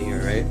great segue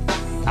here, right?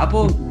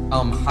 Apple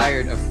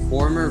hired a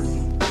former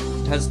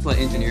Tesla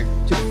engineer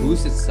to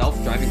boost its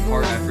self-driving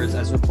car efforts,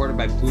 as reported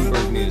by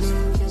Bloomberg News.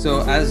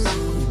 So as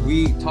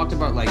we talked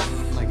about like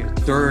a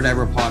third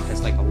ever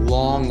podcast, like a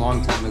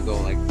long time ago,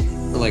 like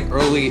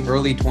early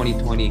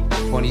 2020, late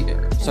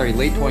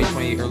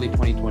 2020, early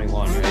 2021,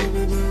 right?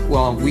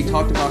 Well, we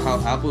talked about how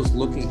Apple's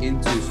looking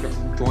into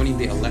joining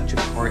the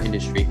electric car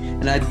industry,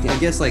 and I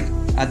guess like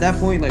at that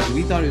point, like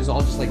we thought it was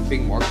all just like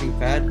big marketing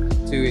fad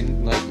to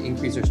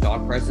increase their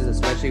stock prices,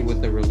 especially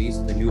with the release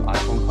of the new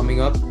iPhone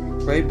coming up,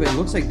 right? But it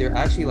looks like they're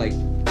actually like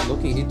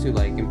looking into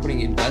like and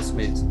putting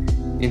investments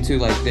into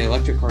like the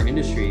electric car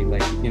industry.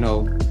 Like, you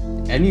know,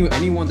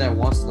 anyone that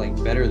wants to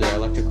like better their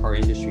electric car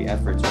industry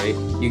efforts, right?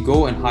 You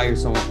go and hire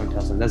someone from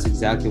Tesla. That's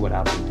exactly what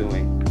Apple's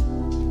doing.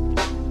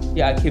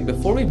 Yeah, okay,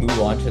 before we move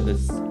on to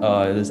this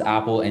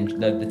Apple and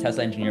the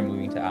Tesla engineer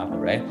moving to Apple,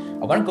 right?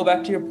 I want to go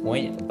back to your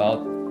point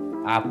about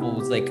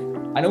Apple's like,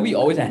 I know we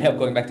always end up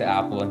going back to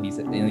Apple in these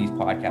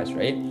podcasts,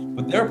 right?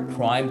 But they're a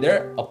prime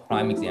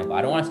example.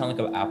 I don't want to sound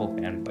like an Apple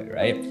fanboy,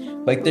 right?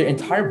 Like their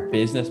entire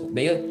business,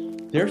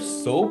 they're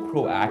so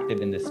proactive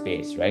in this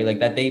space, right? Like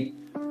that they've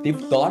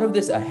thought of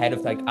this ahead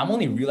of like, I'm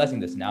only realizing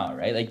this now,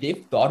 right? Like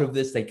they've thought of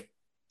this like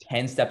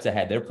 10 steps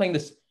ahead. They're playing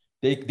this,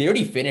 they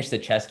already finished the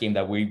chess game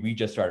that we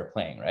just started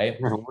playing, right?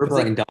 We're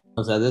playing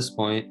dominoes at this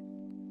point.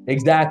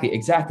 Exactly.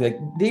 Like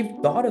they've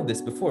thought of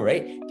this before,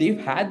 right? They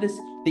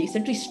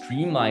essentially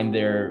streamlined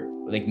their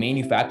like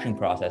manufacturing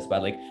process by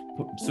like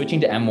switching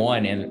to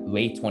M1 in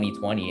late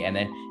 2020 and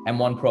then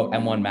M1 Pro,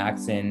 M1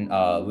 Max in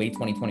late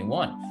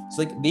 2021.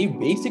 So like they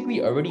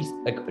basically already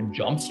like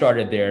jump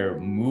started their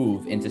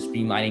move into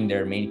streamlining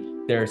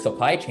their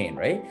supply chain,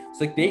 right?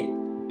 So like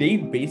they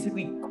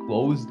basically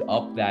closed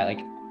up that like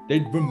they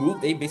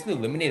basically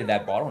eliminated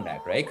that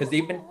bottleneck, right? Because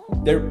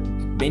they're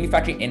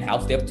manufacturing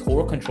in-house. They have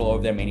total control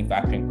of their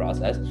manufacturing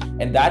process,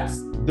 and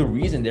that's the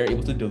reason they're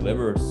able to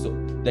deliver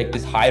like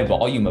this high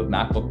volume of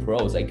MacBook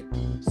Pros like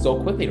so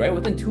quickly, right?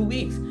 Within 2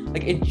 weeks,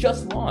 like it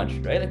just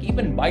launched, right? Like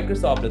even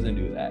Microsoft doesn't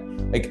do that.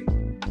 Like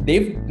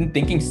they've been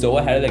thinking so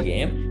ahead of the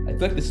game. I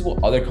feel like this is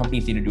what other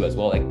companies need to do as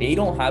well. Like they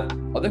don't have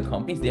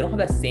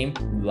that same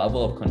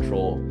level of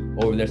control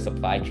over their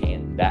supply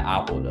chain that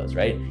Apple does,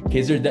 right?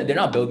 Because they're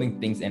not building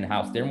things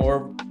in-house. They're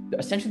more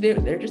essentially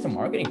they're just a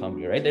marketing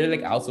company, right? They're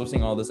like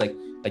outsourcing all this like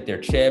their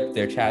chip,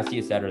 their chassis,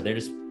 etc. They're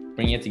just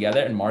bringing it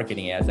together and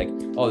marketing it as like,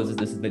 oh,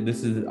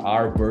 this is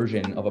our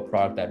version of a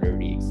product that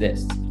already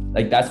exists.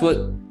 Like that's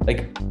what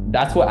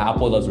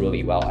Apple does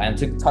really well. And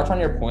to touch on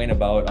your point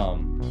about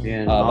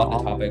the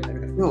topic,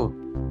 I feel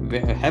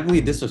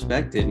heavily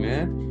disrespected,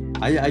 man.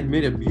 I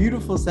made a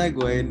beautiful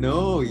segue.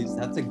 No, you just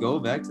have to go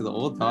back to the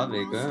old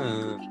topic.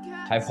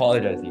 I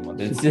apologize,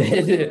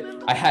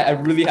 Dheemanth. I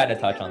really had to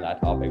touch on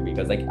that topic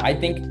because like I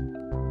think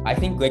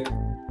like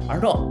I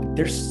don't know,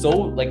 they're so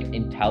like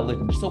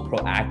intelligent, they're so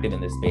proactive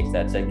in this space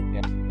that's like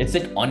it's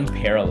like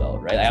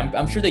unparalleled, right?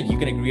 I'm sure that you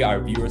can agree, our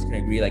viewers can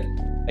agree, like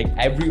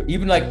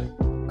even like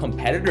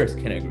competitors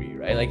can agree,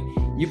 right? Like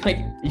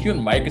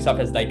even Microsoft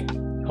has like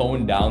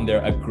toned down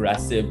their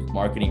aggressive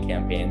marketing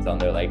campaigns on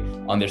their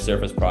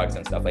Surface products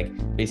and stuff, like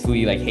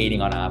basically like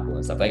hating on Apple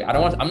and stuff. Like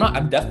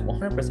I'm definitely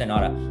 100%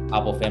 not an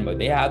Apple fan, but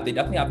they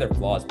definitely have their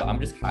flaws, but I'm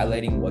just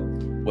highlighting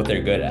what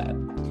they're good at.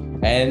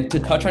 And to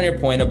touch on your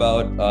point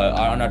about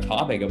on our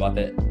topic about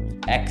the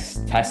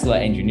ex-Tesla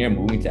engineer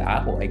moving to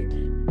Apple, like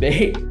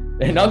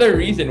another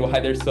reason why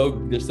they're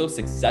so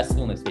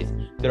successful in this space,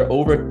 they're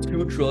over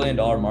 $2 trillion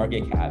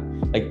market cap.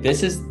 Like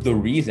this is the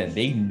reason.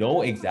 They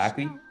know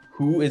exactly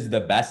who is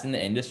the best in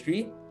the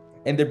industry,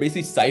 and they're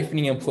basically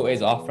siphoning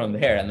employees off from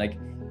there. And like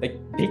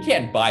they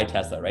can't buy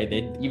Tesla, right?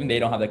 They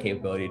don't have the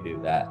capability to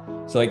do that.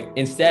 So like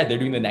instead they're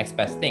doing the next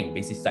best thing,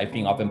 basically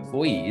siphoning off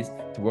employees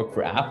to work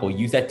for Apple,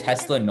 use that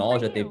Tesla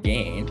knowledge that they've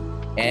gained,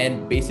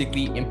 and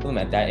basically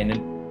implement that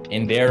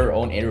in their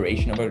own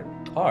iteration of a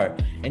car.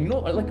 And you know,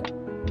 like,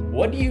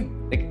 what do you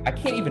like? I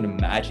can't even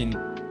imagine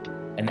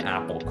an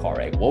Apple car,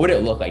 right? What would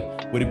it look like?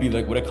 Would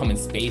it come in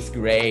space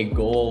gray,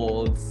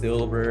 gold,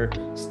 silver,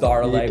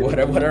 starlight,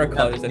 whatever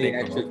colors that they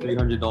extra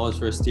 $300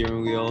 for a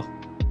steering wheel?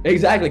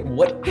 Exactly.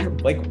 What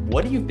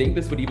do you think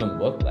this would even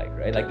look like,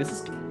 right? Like, this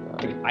is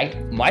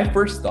my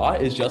first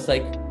thought is just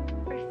like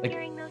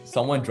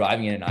someone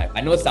driving in an iPhone.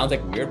 I know it sounds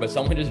like weird, but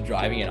someone just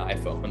driving an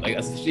iPhone. Like,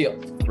 that's actually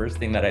the first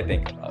thing that I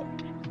think about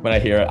when I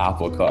hear an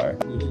Apple car.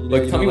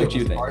 Like, tell me what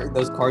you think.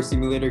 Those car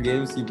simulator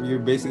games, you're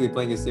basically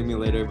playing a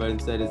simulator, but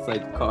instead it's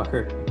like a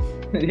car.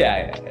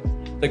 Yeah.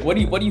 Like, what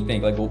do you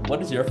think? Like,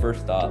 what is your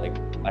first thought, like,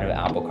 out of an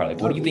Apple car? Like,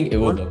 what do you think it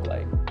would look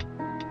like?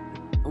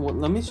 Well,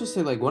 let me just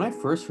say, like, when I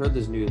first heard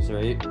this news,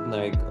 right,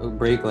 like a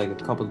break like a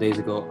couple days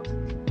ago,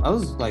 I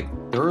was like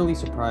thoroughly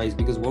surprised,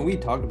 because when we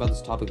talked about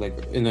this topic like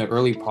in the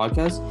early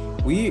podcast,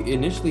 we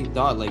initially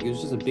thought like it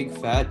was just a big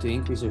fad to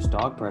increase their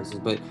stock prices.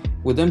 But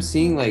with them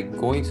seeing like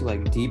going to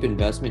like deep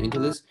investment into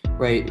this,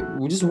 right,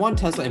 we just one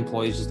Tesla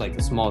employee is just like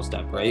a small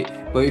step,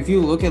 right? But if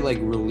you look at like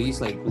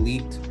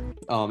leaked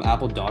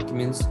Apple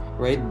documents,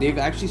 right, they've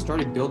actually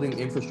started building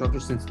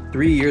infrastructure since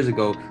 3 years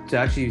ago to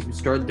actually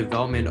start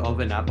development of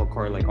an Apple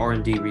car, like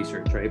R&D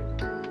research, right?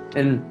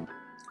 And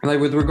like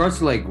with regards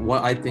to like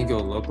what I think it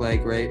will look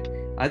like, right,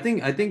 I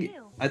think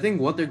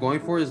what they're going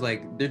for is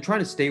like they're trying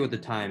to stay with the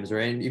times,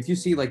 right? And if you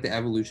see like the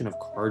evolution of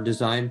car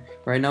design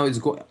right now,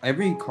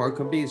 every car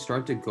company is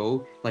starting to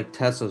go like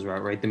Tesla's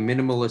route, right? The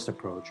minimalist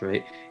approach,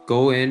 right?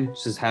 Go in,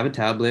 just have a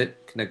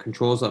tablet that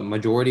controls a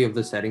majority of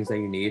the settings that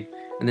you need,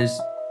 and there's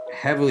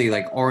heavily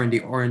like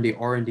R&D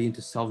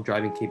into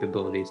self-driving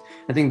capabilities.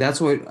 I think that's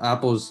what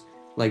Apple's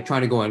like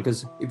trying to go on,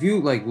 because if you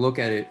like look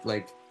at it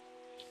like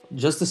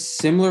just a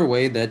similar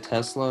way that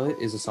Tesla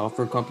is a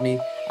software company,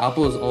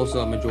 Apple is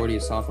also a majority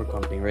a software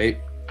company, right?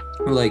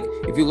 Like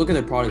if you look at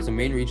their products, the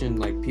main reason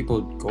like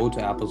people go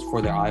to Apple's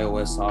for their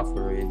iOS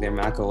software, right? Their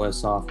Mac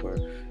OS software,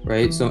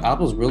 right? So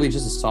Apple's really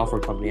just a software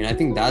company, and I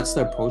think that's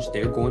the approach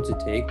they're going to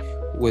take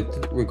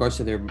with regards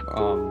to their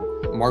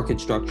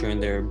market structure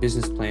and their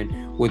business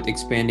plan with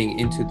expanding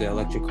into the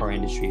electric car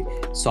industry.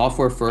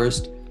 Software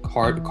first,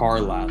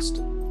 car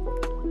last.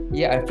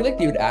 Yeah, I feel like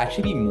they would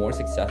actually be more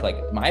successful.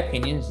 Like, my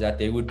opinion is that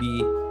they would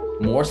be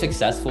more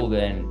successful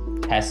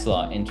than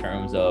Tesla in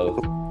terms of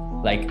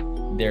like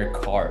their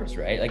cars,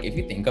 right? Like if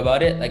you think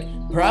about it, like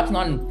perhaps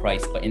not in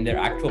price, but in their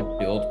actual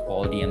build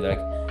quality and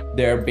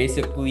they're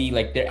basically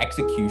like their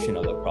execution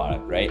of the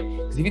product, right?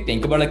 Because if you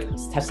think about it,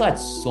 like Tesla had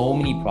so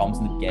many problems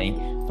in the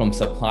beginning, from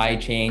supply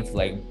chain to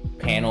like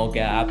panel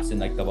gaps in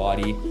like the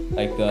body,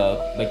 like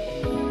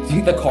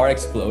the car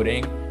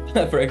exploding,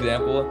 for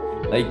example.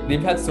 Like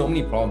they've had so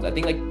many problems. I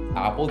think like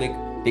Apple,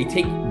 they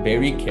take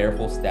very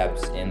careful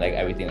steps in like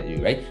everything they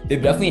do, right?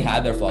 They've definitely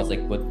had their flaws,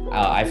 like with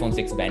iPhone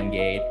 6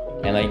 Bendgate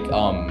and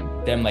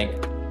like them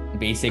like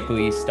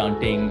basically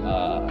stunting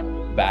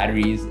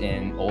batteries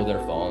in older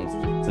phones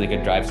so they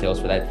could drive sales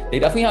for that. They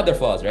definitely have their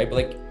flaws, right? But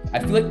like I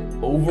feel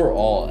like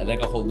overall,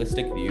 like a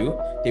holistic view,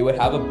 they would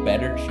have a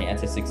better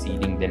chance of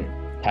succeeding than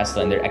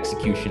Tesla in their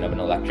execution of an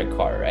electric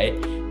car, right?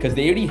 Because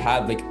they already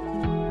have like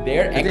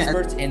they're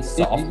experts in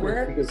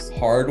software,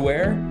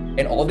 hardware,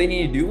 and all they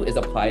need to do is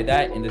apply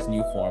that in this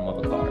new form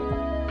of a car.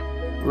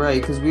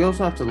 Right, because we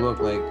also have to look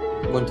like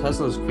when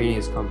Tesla was creating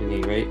his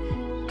company, right?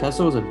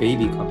 Tesla was a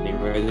baby company,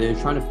 right? They're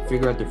trying to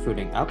figure out their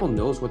footing. Apple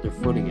knows what their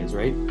footing is,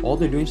 right? All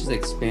they're doing is just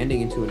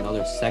expanding into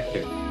another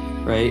sector,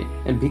 right?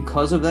 And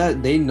because of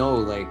that, they know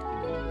like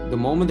the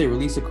moment they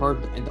release a car,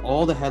 and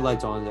all the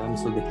headlights on them,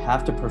 so they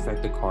have to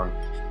perfect the car.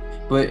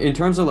 But in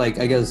terms of like,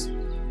 I guess,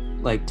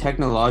 like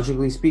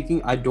technologically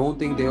speaking, I don't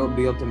think they'll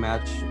be able to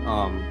match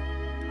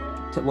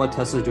what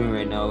Tesla's doing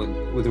right now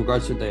with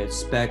regards to the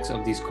specs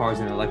of these cars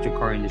in the electric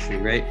car industry,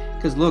 right?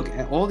 Because look,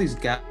 all these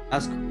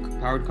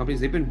gas-powered companies,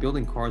 they've been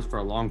building cars for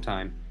a long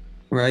time,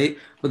 right?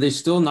 But they're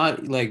still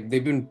not like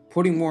they've been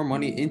putting more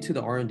money into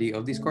the R&D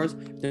of these cars,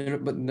 they're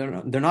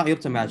not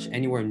able to match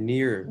anywhere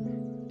near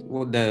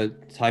the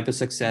type of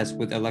success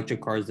with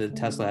electric cars that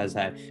Tesla has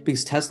had,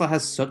 because Tesla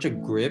has such a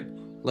grip.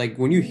 Like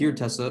when you hear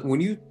Tesla, when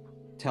you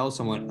tell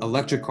someone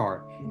electric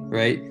car,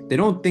 right, they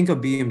don't think of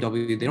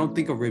BMW, they don't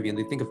think of Rivian,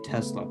 they think of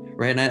Tesla,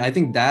 right? And I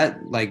think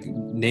that like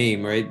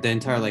name, right, the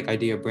entire like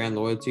idea of brand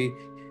loyalty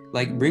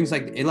like brings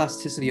like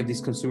elasticity of these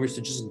consumers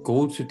to just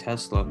go to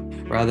Tesla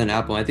rather than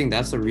Apple. I think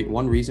that's the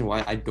one reason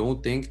why I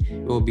don't think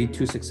it will be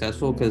too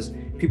successful, because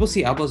people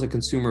see Apple as a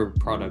consumer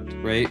product,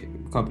 right,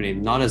 company,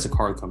 not as a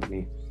car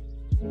company.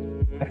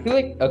 I feel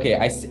like, okay,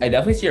 I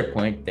definitely see your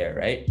point there,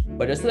 right?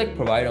 But just to like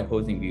provide an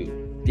opposing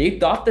view, they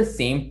thought the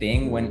same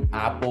thing when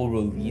Apple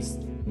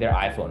released their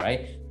iPhone,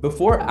 right?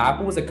 Before,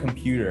 Apple was a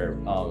computer,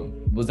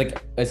 was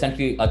like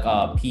essentially like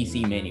a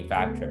PC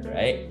manufacturer,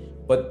 right?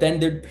 But then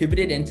they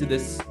pivoted into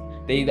this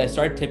they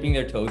start tipping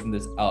their toes in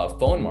this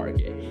phone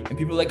market, and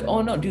people are like,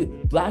 oh no,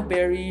 dude,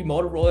 BlackBerry,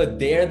 Motorola,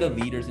 they're the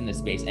leaders in this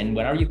space. And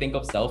whenever you think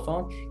of cell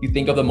phone, you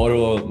think of the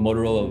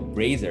Motorola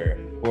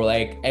Razr or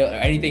like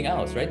anything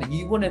else, right?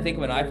 You wouldn't think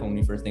of an iPhone when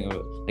you first think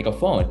of like a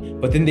phone,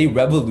 but then they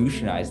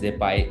revolutionized it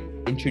by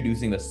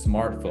introducing the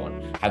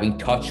smartphone, having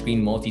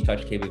touchscreen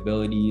multi-touch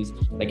capabilities,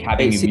 like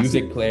having a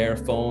music player,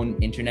 phone,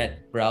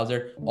 internet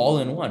browser, all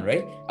in one,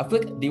 right? I feel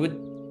like they would,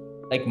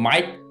 like,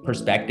 my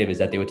perspective is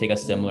that they would take a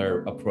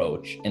similar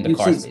approach in the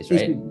car space,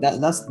 right?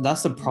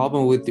 That's the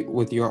problem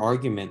with your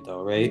argument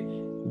though, right?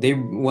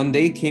 When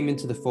they came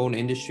into the phone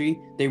industry,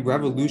 they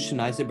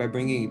revolutionized it by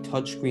bringing a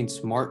touchscreen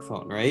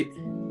smartphone, right?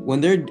 When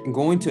they're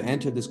going to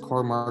enter this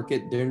car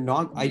market,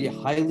 I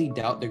highly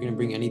doubt they're going to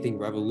bring anything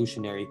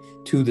revolutionary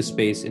to the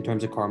space in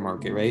terms of car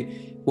market,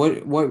 right?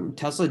 What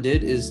Tesla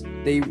did is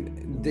they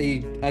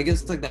I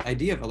guess like the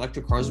idea of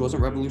electric cars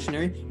wasn't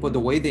revolutionary, but the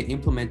way they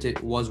implemented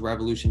it was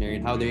revolutionary,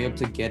 and how they're able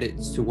to get it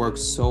to work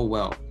so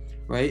well,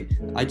 right?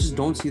 I just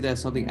don't see that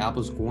as something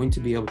Apple's going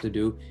to be able to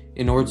do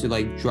in order to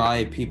like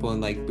drive people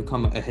and like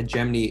become a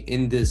hegemony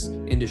in this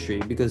industry.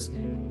 Because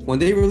when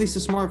they release a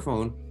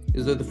smartphone,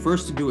 they're the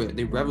first to do it.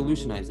 They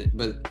revolutionize it,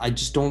 but I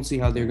just don't see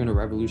how they're going to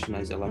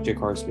revolutionize the electric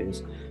car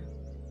space.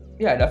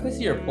 Yeah, I definitely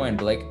see your point,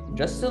 but like,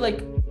 just to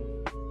like,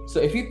 so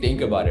if you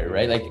think about it,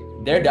 right, like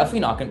they're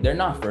definitely they're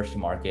not first to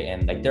market,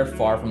 and like they're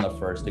far from the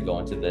first to go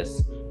into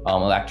this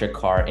electric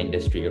car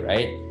industry,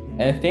 right?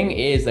 And the thing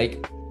is,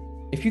 like,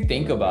 if you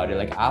think about it,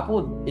 like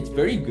Apple, it's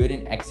very good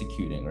in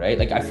executing, right?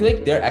 Like I feel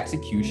like their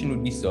execution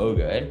would be so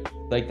good,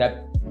 like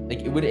that,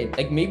 like it would,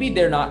 like maybe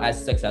they're not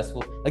as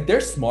successful. Like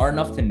they're smart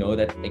enough to know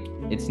that like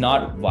it's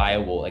not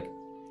viable. Like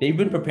they've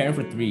been preparing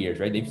for 3 years,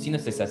 right? They've seen the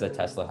success that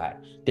Tesla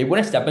had. They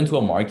wouldn't step into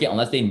a market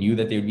unless they knew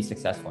that they would be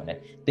successful in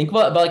it. Think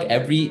about like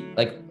every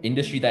like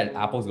industry that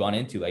Apple's gone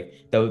into, like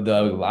the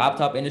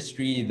laptop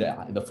industry,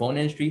 the phone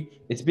industry.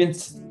 It's been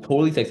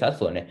totally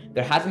successful in it.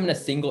 There hasn't been a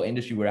single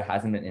industry where it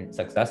hasn't been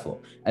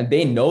successful, and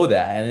they know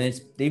that.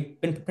 And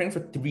they've been preparing for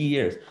 3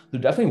 years. They're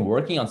definitely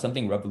working on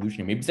something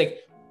revolutionary. Maybe it's like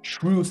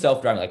true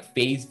self-driving, like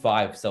phase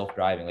 5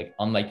 self-driving, like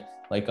unlike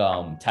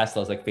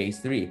Tesla's like phase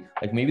 3.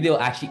 Like maybe they'll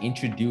actually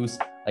introduce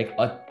like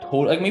a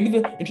total, like maybe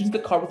they'll introduce the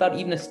car without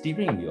even a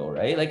steering wheel,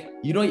 right? Like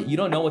you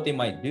don't know what they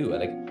might do.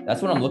 Like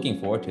that's what I'm looking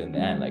forward to in the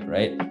end, like,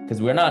 right?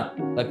 Because we're not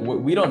like,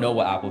 we don't know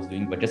what Apple's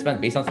doing, but just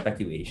based on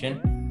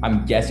speculation,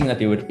 I'm guessing that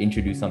they would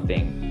introduce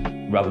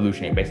something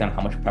revolutionary based on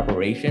how much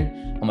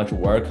preparation, how much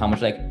work, how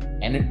much like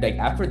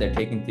effort they're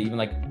taking to even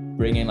like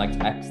bring in like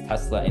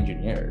ex-Tesla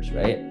engineers,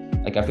 right?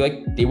 Like I feel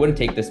like they wouldn't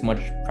take this much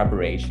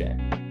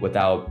preparation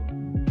without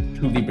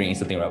truly bringing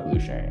something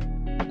revolutionary.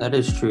 That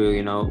is true.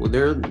 You know,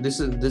 this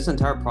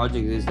entire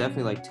project is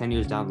definitely like 10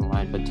 years down the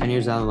line, but 10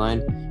 years down the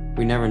line,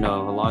 we never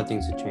know. A lot of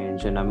things have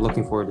changed, and I'm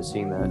looking forward to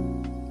seeing that.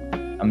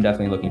 I'm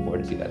definitely looking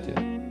forward to see that too.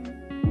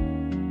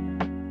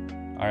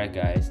 All right,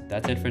 guys,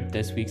 that's it for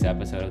this week's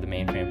episode of the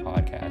Mainframe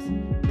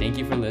Podcast. Thank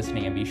you for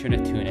listening, and be sure to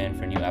tune in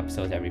for new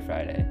episodes every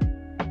Friday.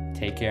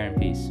 Take care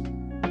and peace.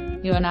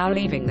 You are now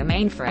leaving the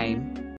mainframe.